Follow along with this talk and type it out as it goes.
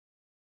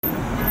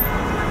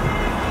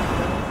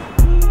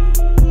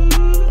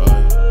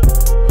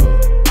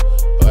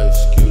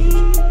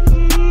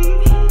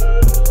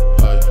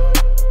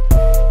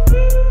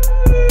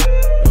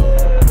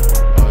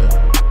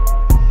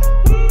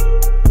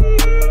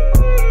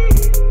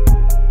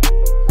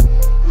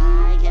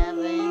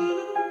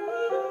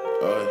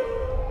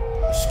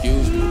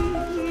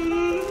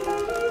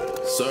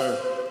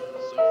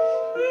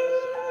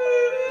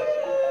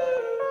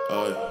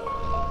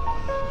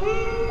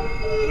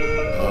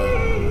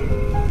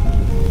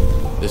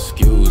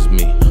Excuse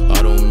me,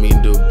 I don't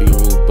mean to be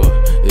rude, but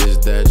is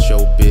that your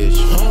bitch?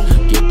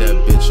 Get that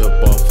bitch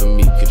up off of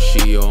me, cause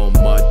she on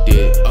my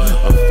dick.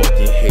 I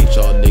fucking hate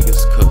y'all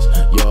niggas, cause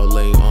y'all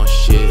ain't on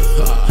shit.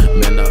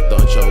 Man, I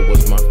thought y'all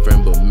was my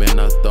friend, but man,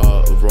 I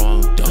thought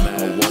wrong.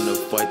 I wanna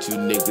fight you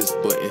niggas,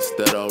 but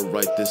instead I'll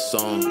write this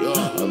song.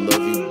 I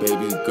love you,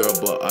 baby girl,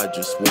 but I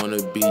just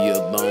wanna be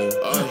alone.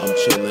 I'm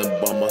chilling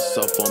by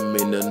myself, I'm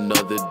in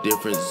another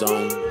different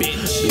zone.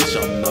 Bitch,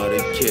 I'm not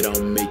a kid,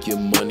 I'm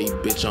making money,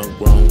 bitch, I'm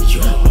grown.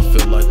 I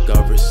feel like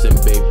Iverson,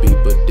 baby,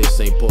 but this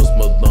ain't Post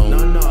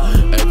Malone.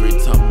 Every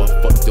time I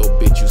fuck your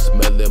bitch, you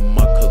smellin'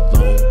 my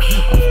cologne.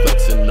 I'm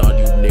flexing on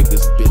you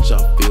niggas, bitch, I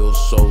feel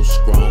so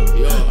strong.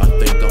 I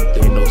think I'm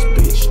Thanos,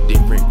 bitch,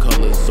 different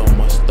colors on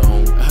my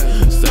stone.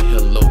 Say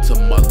hello to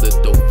my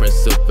little friend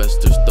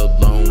Sylvester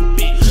Stallone.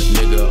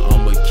 Nigga,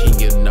 I'm a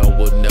king and I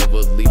will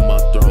never leave my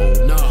throne.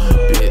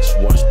 Bitch,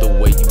 watch the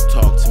way you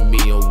talk to me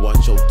and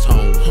watch your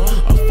tone.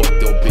 I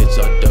fucked your bitch,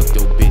 I ducked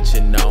your bitch,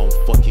 and now I'm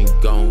fucking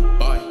gone.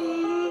 Bye.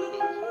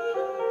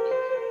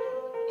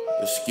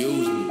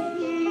 Excuse me,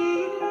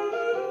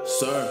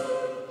 sir.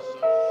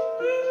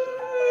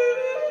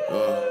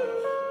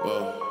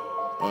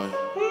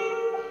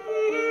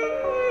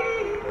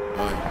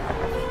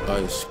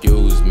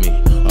 Excuse me,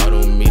 I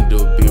don't mean to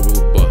be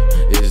rude, but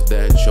is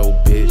that your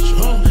bitch?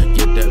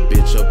 Get that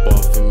bitch up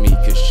off of me,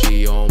 cause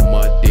she on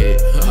my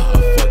dick.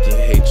 I fucking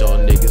hate y'all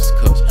niggas,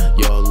 cause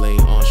y'all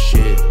ain't on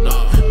shit.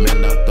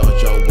 Man, I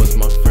thought y'all was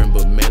my friend,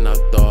 but man, I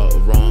thought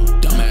wrong.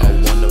 I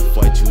wanna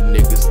fight you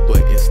niggas,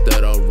 but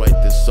instead I'll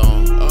write this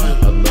song.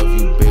 I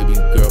love you, baby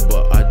girl,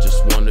 but I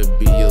just wanna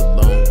be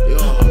alone.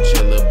 I'm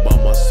chilling by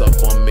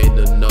myself, I'm in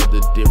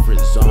another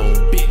different zone.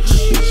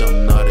 Bitch,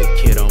 I'm not a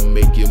kid, I'm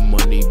making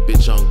money,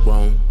 bitch, I'm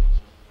grown.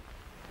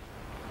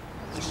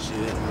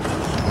 Shit,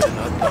 man,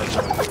 I thought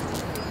y'all.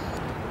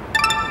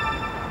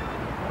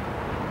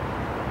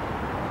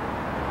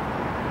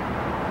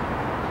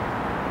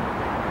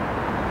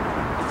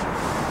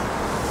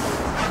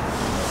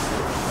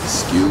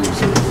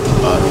 Excuse me.